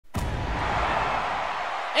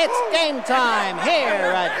It's game time here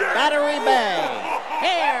at Battery Bay.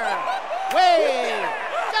 Here we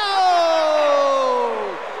go!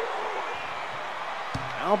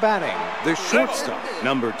 Now batting, the shortstop,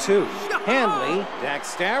 number 2, Hanley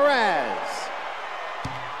Dexterez.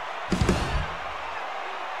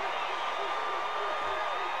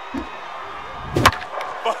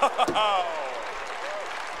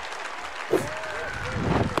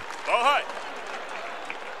 Ball high.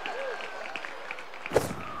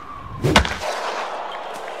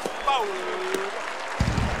 Foul.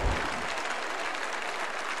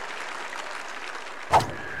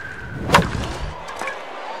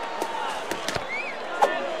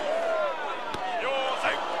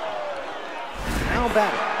 Now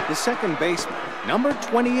batting, the second baseman, number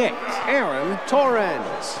 28, Aaron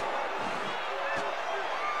Torrens.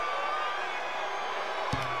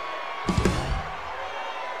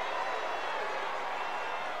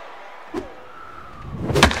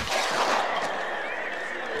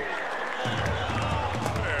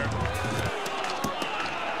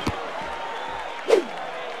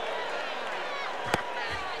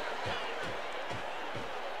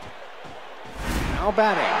 Now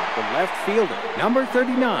batting, the left fielder, number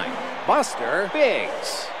 39, Buster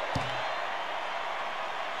Biggs.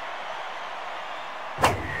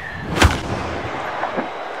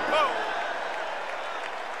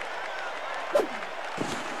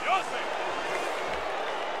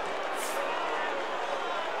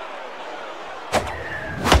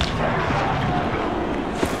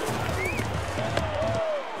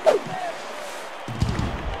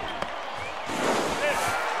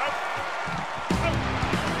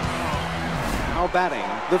 Now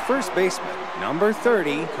batting, the first baseman, number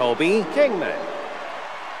 30, Kobe Kingman.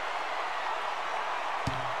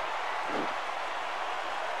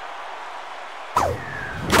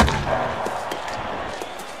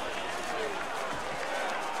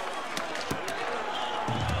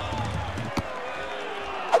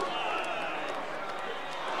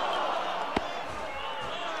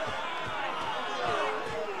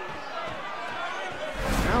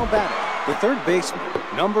 Now batting, the third baseman,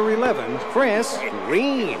 number 11, Chris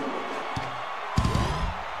Green.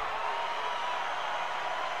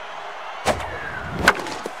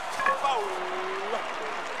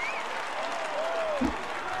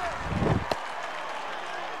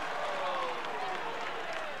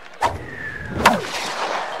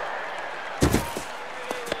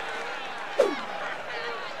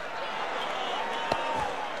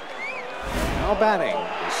 Now batting,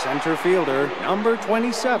 the center fielder, number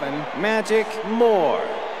 27, Magic Moore.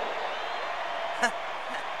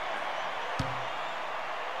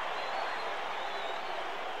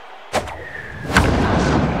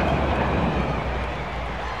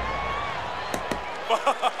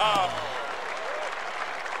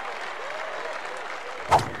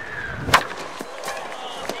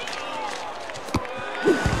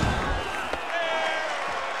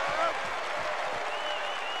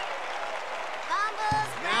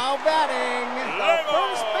 Now batting, the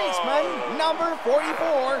first baseman, number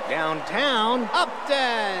 44, downtown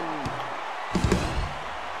Upton.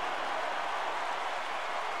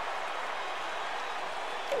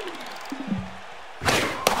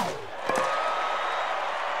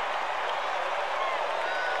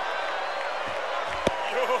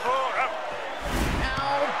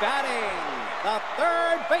 Now batting, the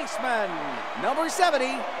third baseman, number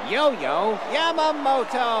 70, Yo-Yo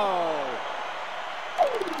Yamamoto.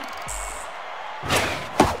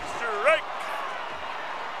 Strike.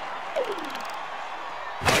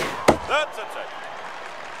 That's inside.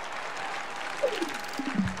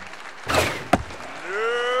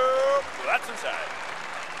 Nope, that's inside.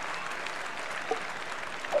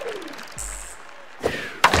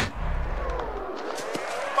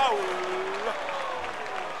 Foul.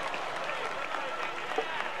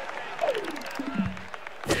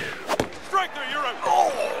 Strike there, you're out.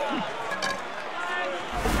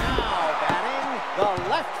 Now batting, the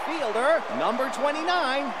left fielder, number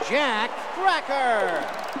 29, Jack Cracker.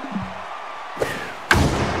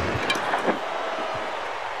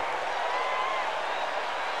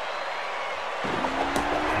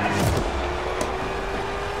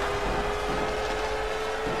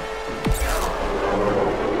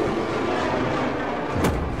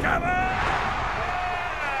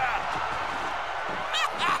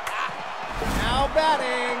 Now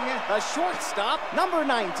batting, the shortstop, number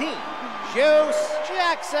 19, Juice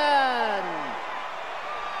Jackson.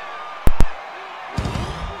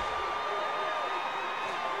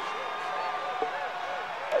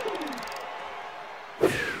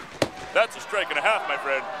 That's a strike and a half, my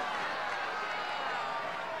friend.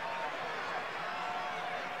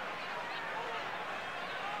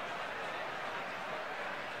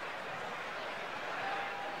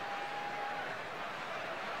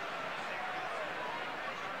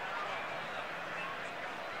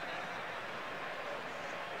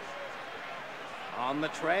 On the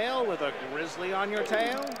trail with a grizzly on your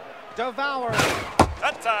tail? Devour.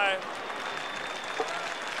 That time.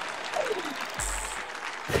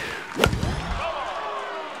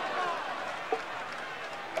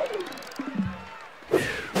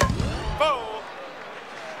 Bow.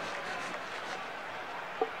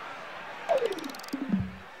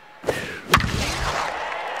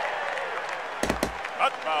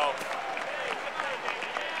 Hot bow.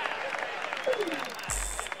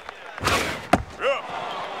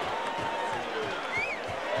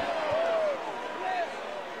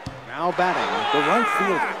 Now batting, the right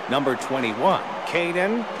fielder, number 21,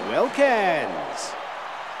 Caden Wilkins.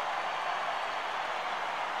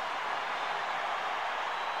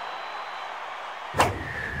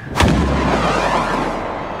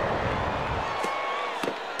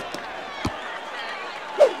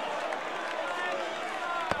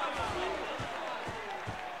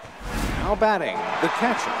 Now batting, the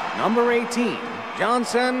catcher, number 18,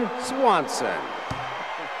 Johnson Swanson.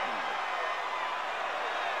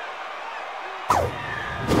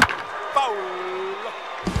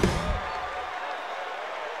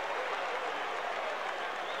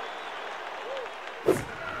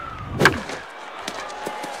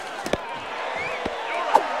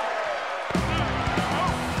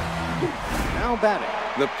 Now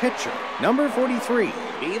batting, the pitcher, number 43,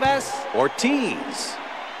 Vivas Ortiz.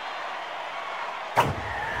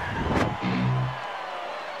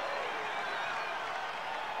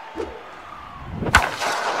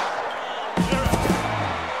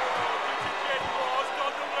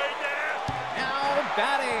 Now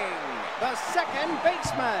batting, the second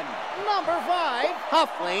baseman, number 5,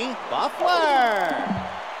 Huffley Buffler.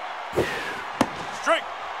 Strike.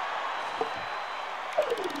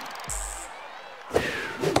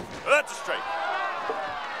 That's a strike.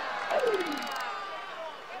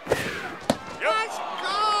 Let's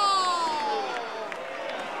go!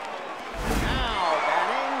 Now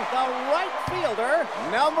batting, the right fielder,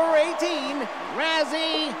 number 18,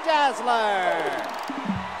 Razzie Dazzler.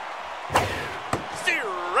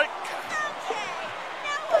 Strike.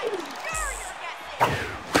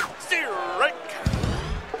 Strike.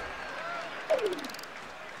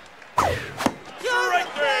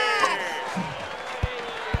 Strike there.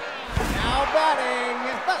 Now batting,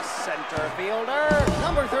 the center fielder,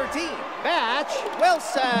 number 13, Batch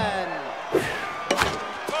Wilson.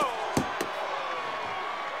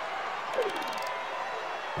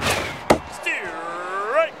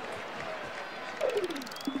 Strike.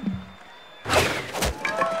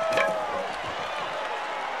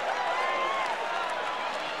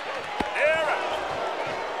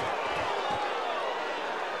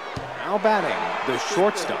 Now batting, the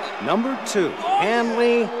shortstop, number 2,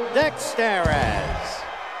 Hanley Dexteres.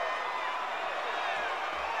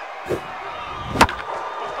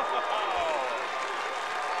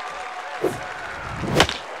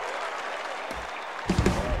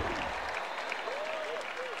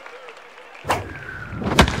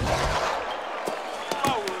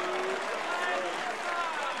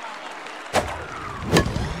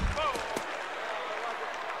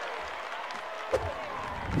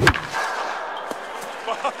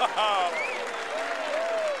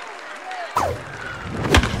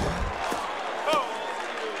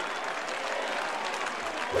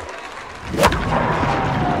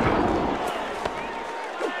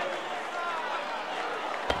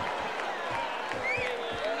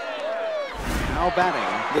 Now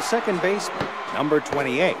batting, the second baseman, number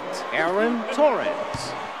 28, Aaron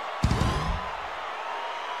Torrens.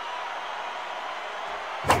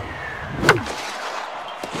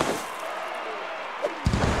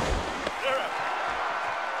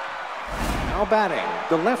 Now batting,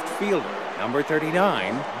 the left fielder, number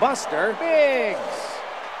 39, Buster Biggs.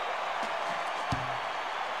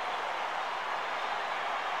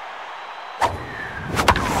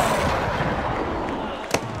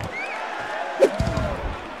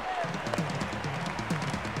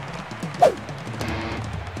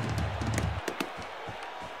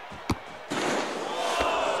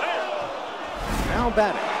 Now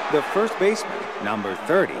batting, the first baseman, number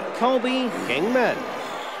 30, Colby Kingman.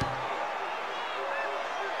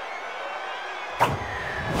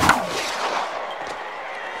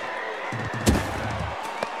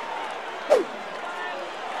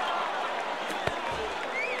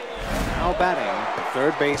 Now batting,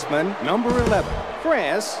 third baseman, number 11,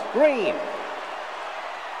 Chris Green.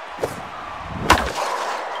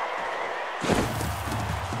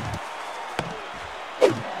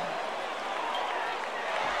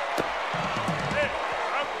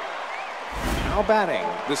 Now batting,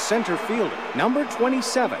 the center fielder, number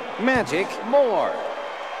 27, Magic Moore.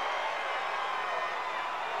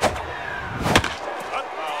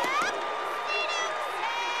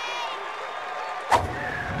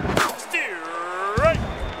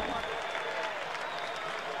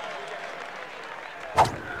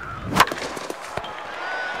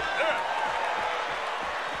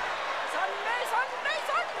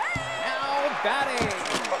 batting,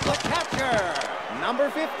 the catcher, number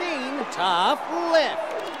 15, Tough Lift.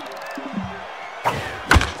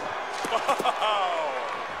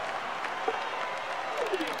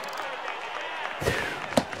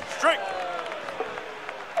 Strike.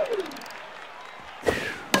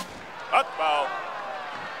 Hot foul.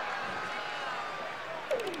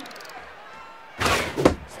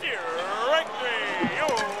 Strike three.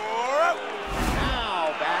 You're out.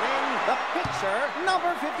 Now batting, the pitcher,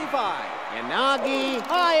 number 55, Yanagi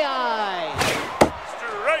Hai.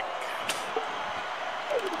 Strike.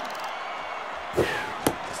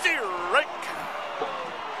 Strike.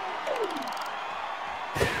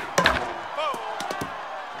 Oh.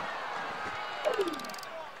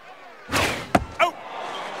 Out.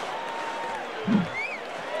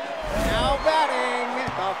 Now batting,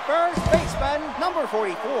 the first baseman, number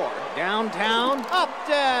 44, Downtown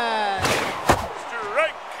Upton.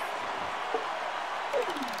 Strike.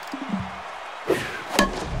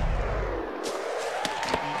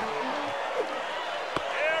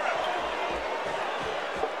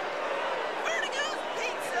 Vertigo's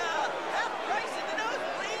Pizza! Half price in the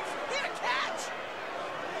nosebleeds! Get a catch!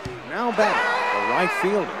 Now batting, the right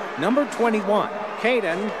fielder, number 21,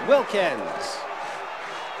 Caden Wilkins.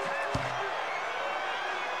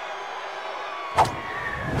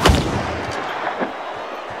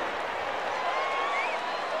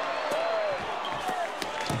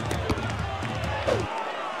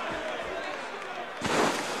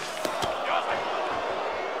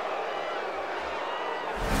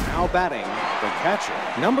 Now batting, the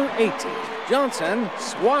catcher, number 80, Johnson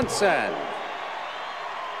Swanson.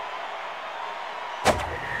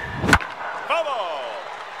 Bubble.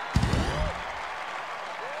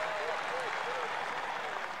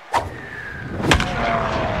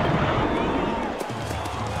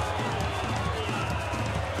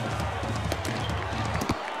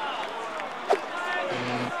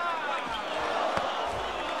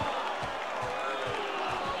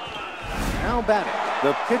 Now batting,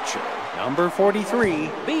 the pitcher, number 43,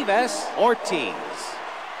 Beavis Ortiz.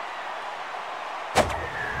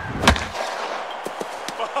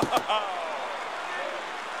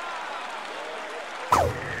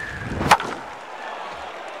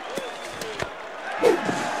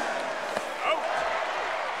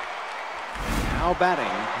 Now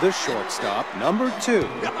batting, the shortstop, number 2,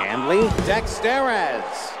 Hanley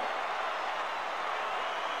Dexterez.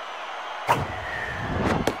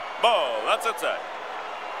 Ball. That's outside.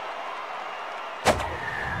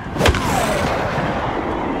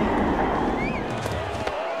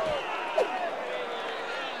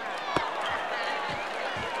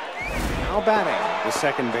 Now batting, the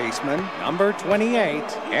second baseman, number 28,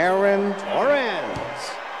 Aaron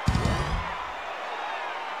Torrens.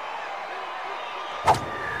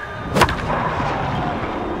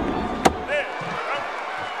 There. Out.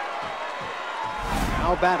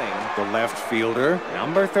 Now batting, the left fielder,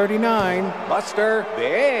 number 39, Buster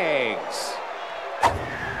Biggs.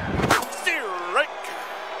 Strike.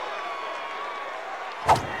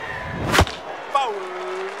 Foul.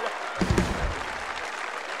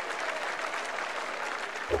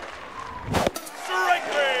 Strike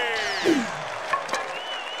three.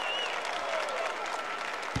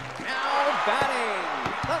 Now batting,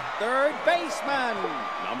 the third baseman,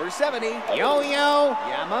 number 70, Yo-Yo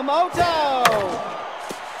Yamamoto.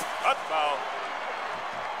 Hot foul.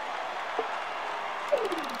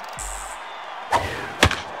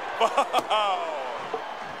 Foul.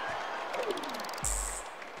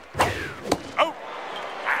 Out.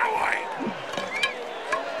 Owie.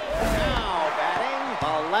 Now batting,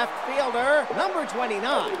 the left fielder, number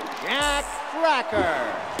 29, Jack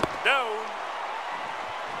Cracker. Down.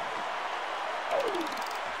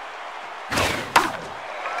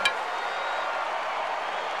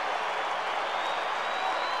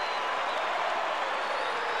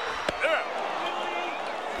 There.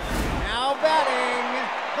 Now batting,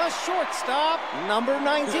 the shortstop, number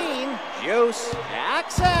 19, Juice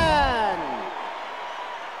Jackson.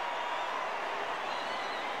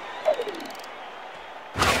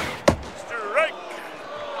 Strike.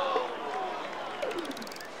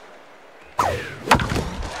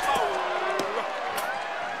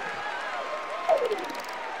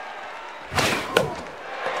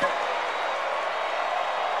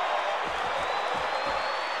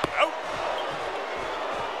 Out.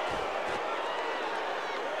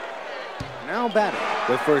 Now batting,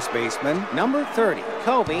 the first baseman, number 30,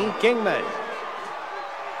 Kobe Kingman.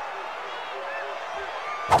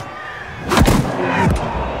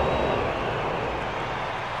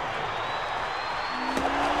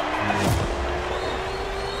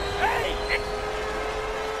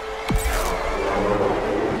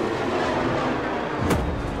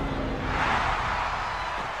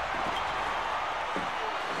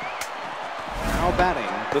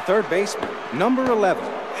 the third baseman, number 11,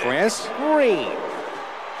 Chris Green.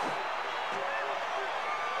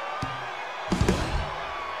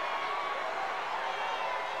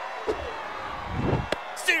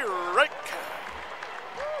 Strike.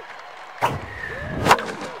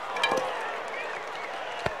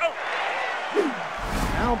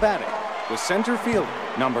 Now batting, the center fielder,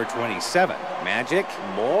 number 27, Magic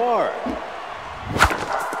Moore.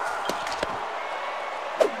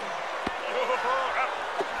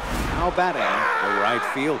 Now batting, the right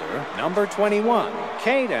fielder, number 21,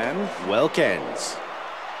 Caden Wilkins.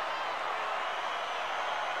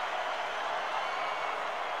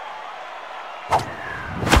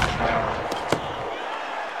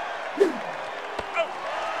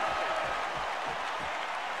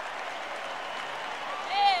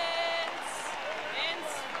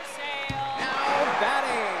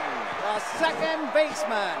 Second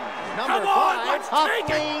baseman, number 5,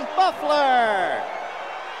 Huffley Buffler.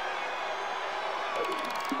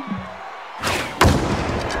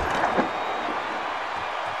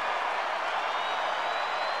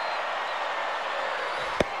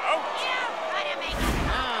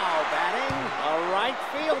 Now batting, the right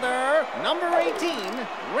fielder, number 18,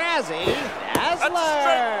 Razzie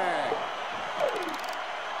Dazzler.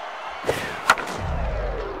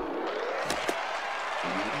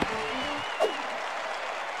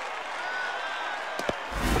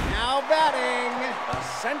 Batting, the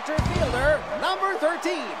center fielder, number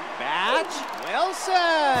 13, Batch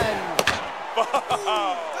Wilson. Duck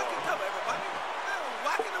and cover, everybody.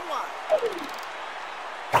 Whacking and wide.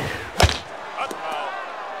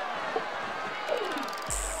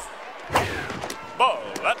 Ball,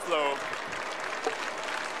 that's low.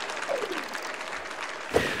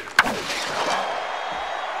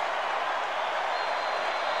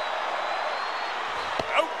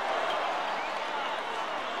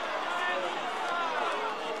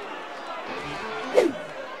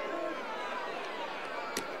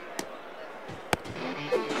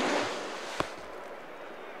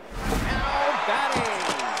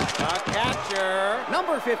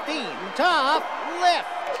 Number 15, Top Lift.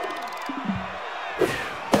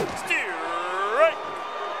 Strike.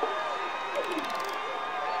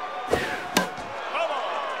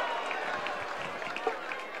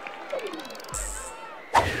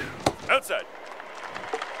 Outside.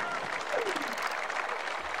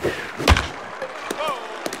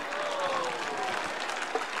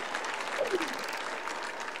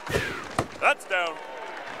 That's down.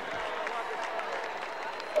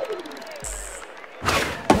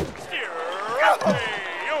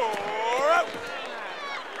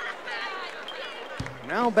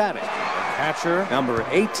 Now batting, the catcher, number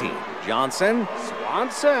 18, Johnson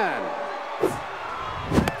Swanson.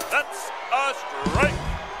 That's a strike.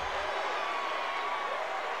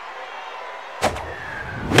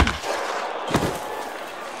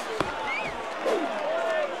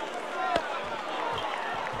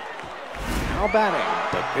 Now batting,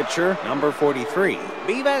 the pitcher, number 43,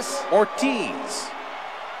 Beavis Ortiz.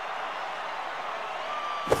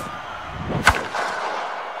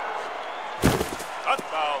 That's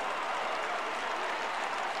foul.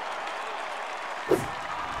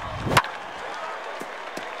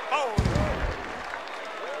 Oh.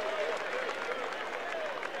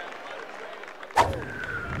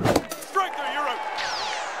 Striker, you're out.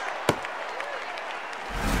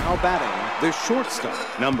 Now batting, the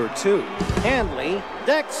shortstop, number 2, Hanley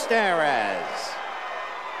Dexteres.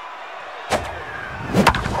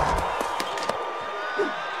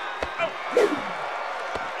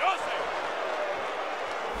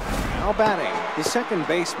 Now batting, the second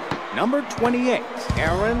baseman, number 28,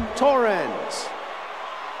 Aaron Torrens.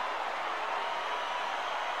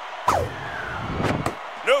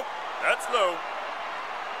 Nope, that's low.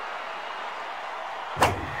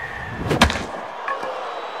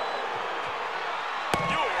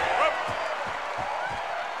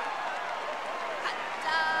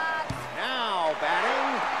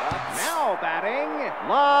 Now batting,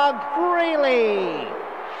 Log Freely.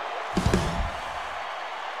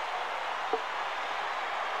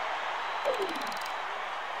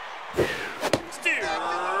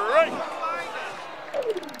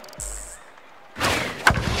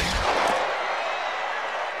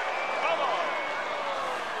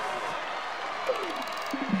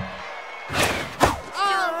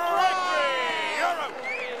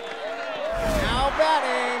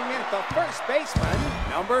 The first baseman,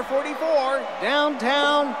 number 44,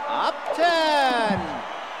 Downtown Upton.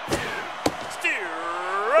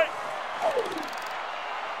 Strike.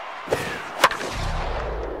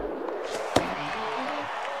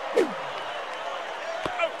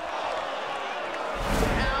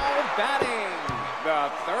 Now batting, the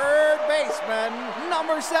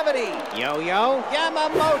Number 70, Yo-Yo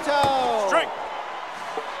Yamamoto. Strike.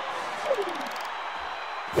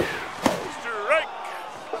 Strike.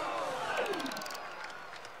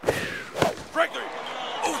 Strike three.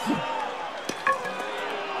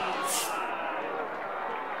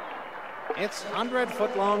 It's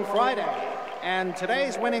 100-foot-long Friday, and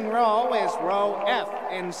today's winning row is row F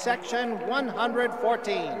in section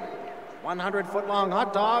 114. 100-foot-long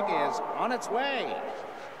hot dog is on its way.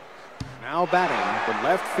 Now batting, the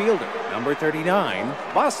left fielder, number 39,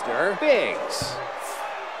 Buster Biggs.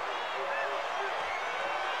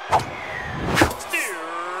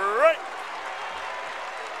 Strike.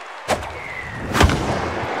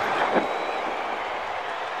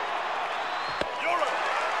 You're up.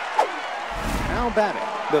 Now batting,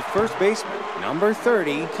 the first baseman, number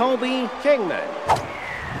 30, Kobe Kingman.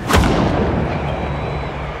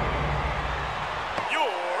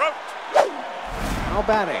 You're out. Now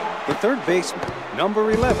batting, the third baseman,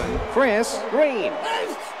 number 11, Chris Green.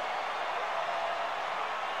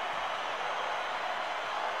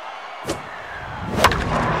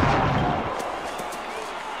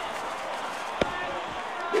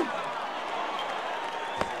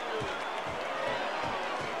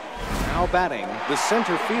 Now batting, the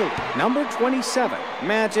center fielder, number 27,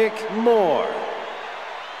 Magic Moore.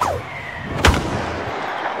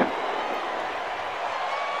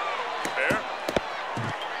 Fair.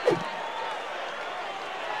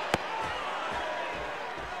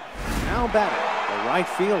 Now batting, the right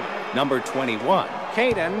fielder, number 21,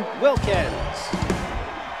 Caden Wilkins.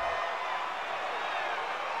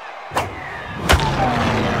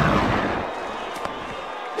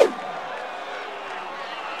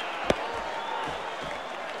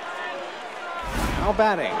 Now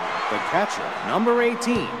batting, the catcher, number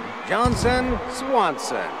 18, Johnson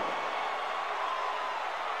Swanson.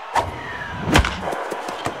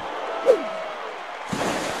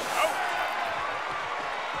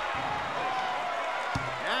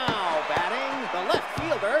 Now batting, the left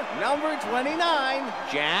fielder, number 29,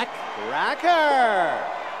 Jack Racker.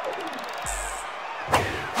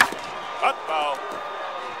 Hot foul.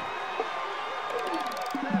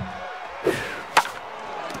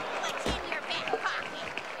 What's in your back pocket?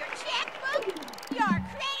 Your checkbook? Your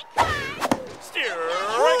credit card? Strike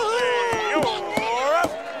three. You're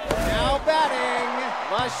out. Now batting,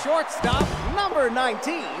 the shortstop, number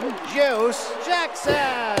 19, Juice Jackson.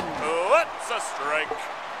 That's a strike.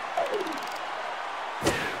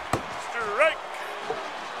 Strike.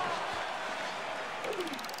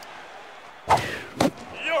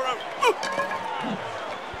 You're out.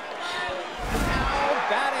 Now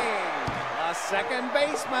batting, the second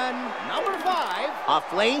baseman, number 5,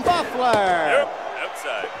 Huffley Buffler. Yep,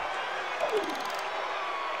 outside.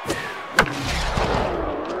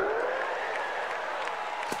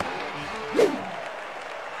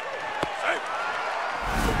 Safe.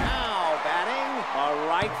 Now batting, the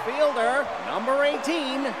right fielder, number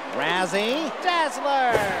 18, Razzie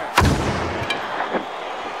Dazzler.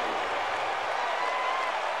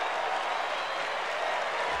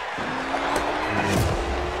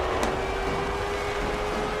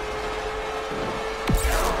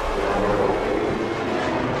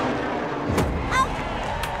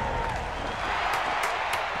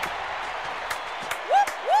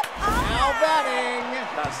 Now batting,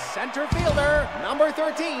 the center fielder, number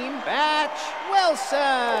 13, Batch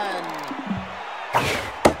Wilson.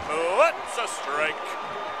 That's a strike.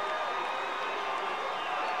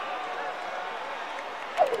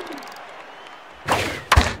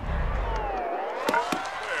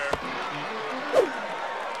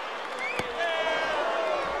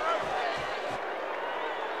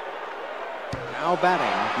 Now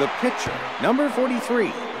batting, the pitcher, number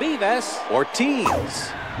 43, Beavis Ortiz.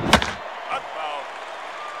 Hot foul.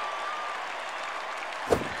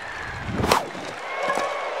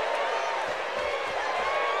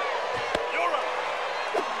 You're up.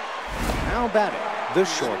 Now batting, the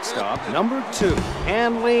shortstop, number 2,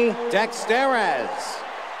 Hanley Dexterez.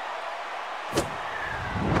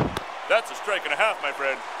 That's a strike and a half, my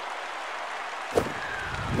friend.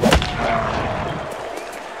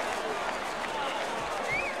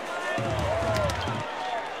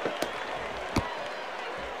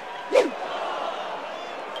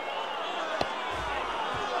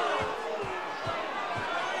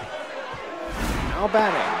 Now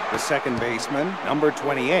batting, the second baseman, number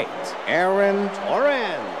 28, Aaron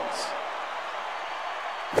Torrens.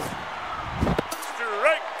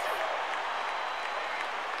 Strike.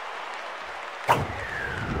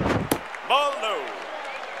 Ball low.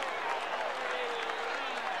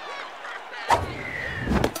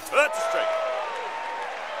 That's a strike.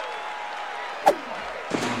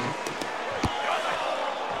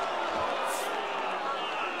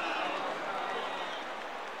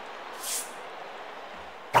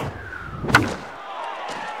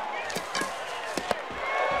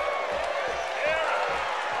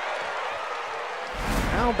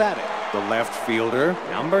 Now batting, the left fielder,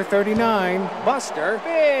 number 39, Buster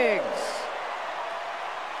Biggs.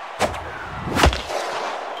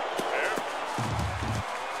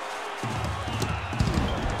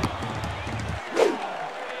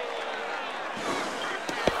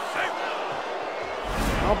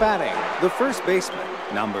 Now batting, the first baseman,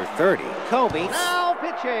 number 30, Kobe. Now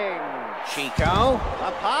pitching, Chico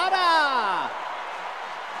Lapada.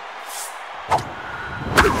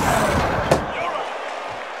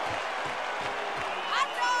 Hot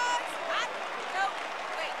dogs! No,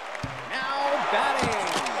 wait. Now batting,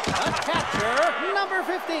 the catcher, number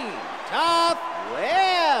 15, Tough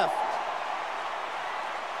Lift.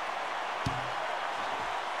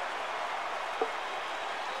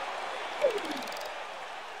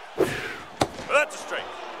 That's a strike.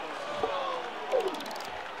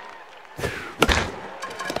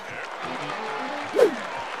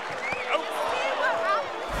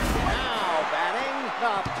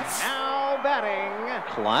 Now batting,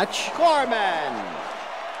 Clutch Corman.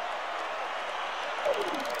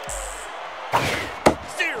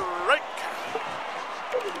 Strike.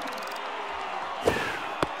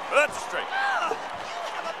 That's a strike. You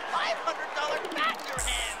have a $500 bat in your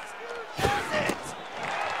hands. Use it.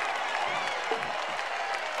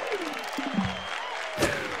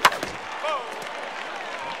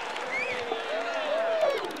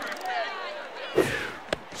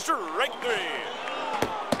 Strike three.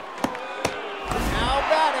 Now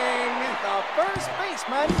batting, the first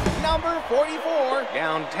baseman, number 44,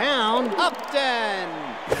 downtown Upton.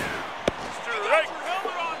 Strike.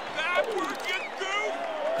 Helmet on backwards, you goof.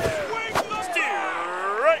 Swing the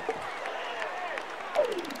Strike.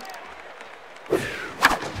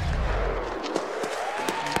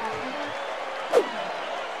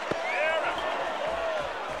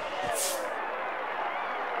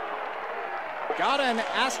 Got an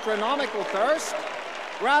astronomical thirst?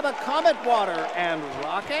 Grab a Comet water and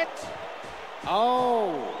rocket.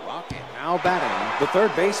 Oh, rocket. Now batting, the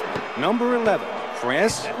third baseman, number 11,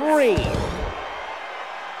 Chris Green.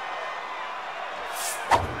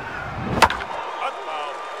 Hot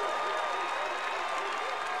foul.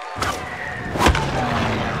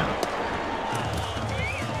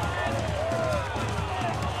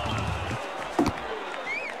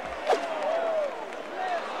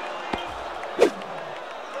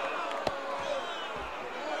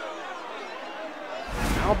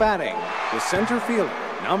 Now batting, the center fielder,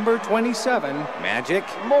 number 27, Magic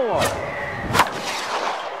Moore.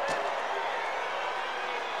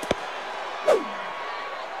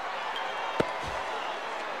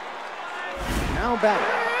 Now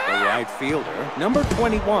batting, the right fielder, number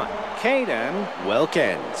 21, Caden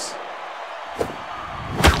Wilkins.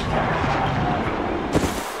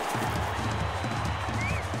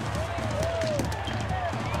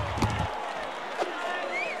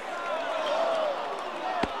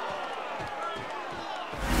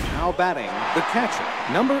 Now batting, the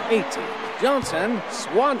catcher, number 18, Johnson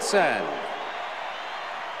Swanson.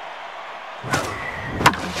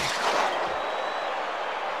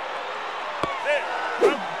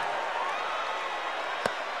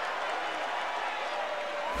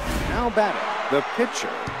 Now batting, the pitcher,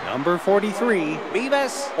 number 43,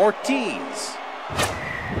 Beavis Ortiz.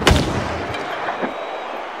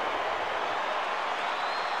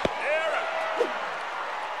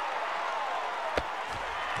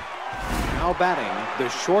 Now batting, the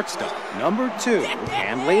shortstop, number 2,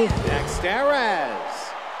 Hanley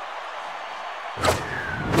Dexteres.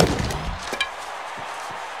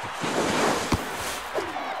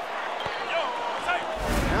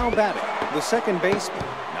 Now batting, the second baseman,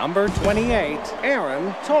 number 28,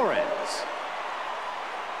 Aaron Torres.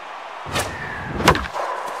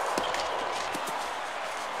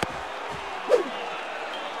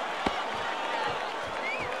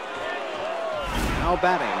 Now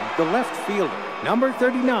batting, the left fielder, number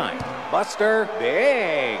 39, Buster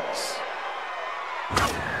Biggs.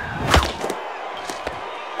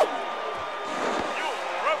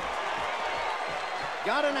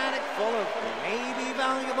 Got an attic full of maybe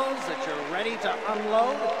valuables that you're ready to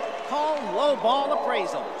unload? Call Low Ball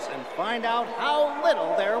Appraisals and find out how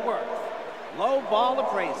little they're worth. Low Ball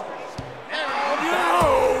Appraisals. Now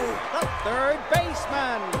the third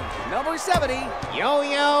baseman, number 70,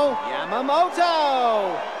 Yo-Yo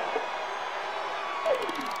Yamamoto.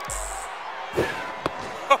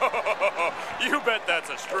 You bet that's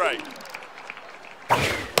a strike.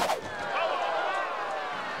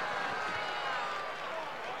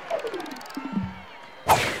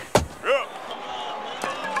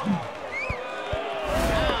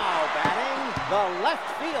 The left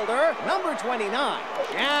fielder, number 29,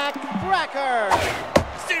 Jack Bracker.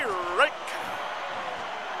 Strike.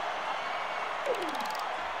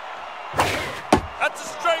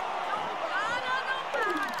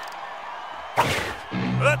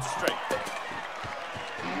 That's straight.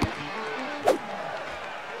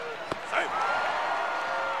 Save.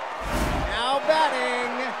 Now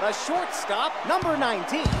batting, the shortstop, number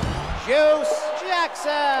 19, Juice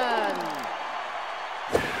Jackson.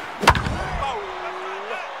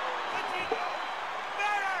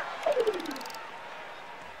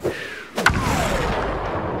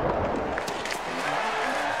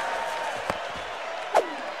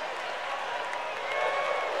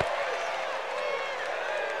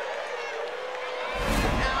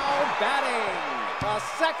 Batting, the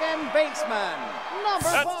second baseman, number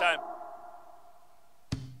 4. That's time.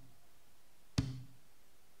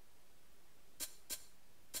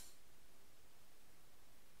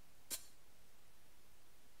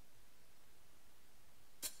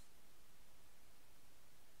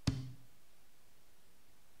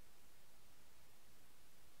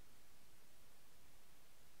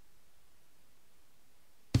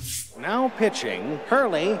 Now pitching,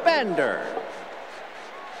 Hurley Bender.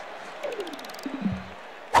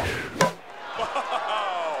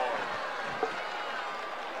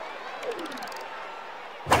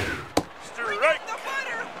 Strike. The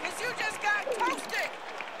butter, 'cause you just got toasted.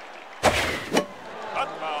 Hot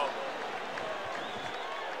foul.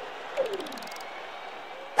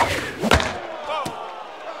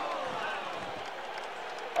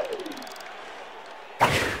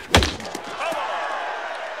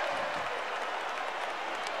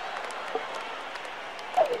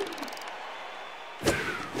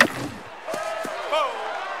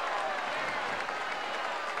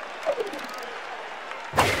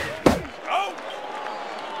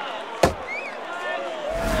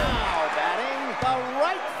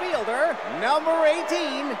 Number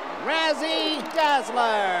 18, Razzie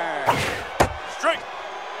Dazzler.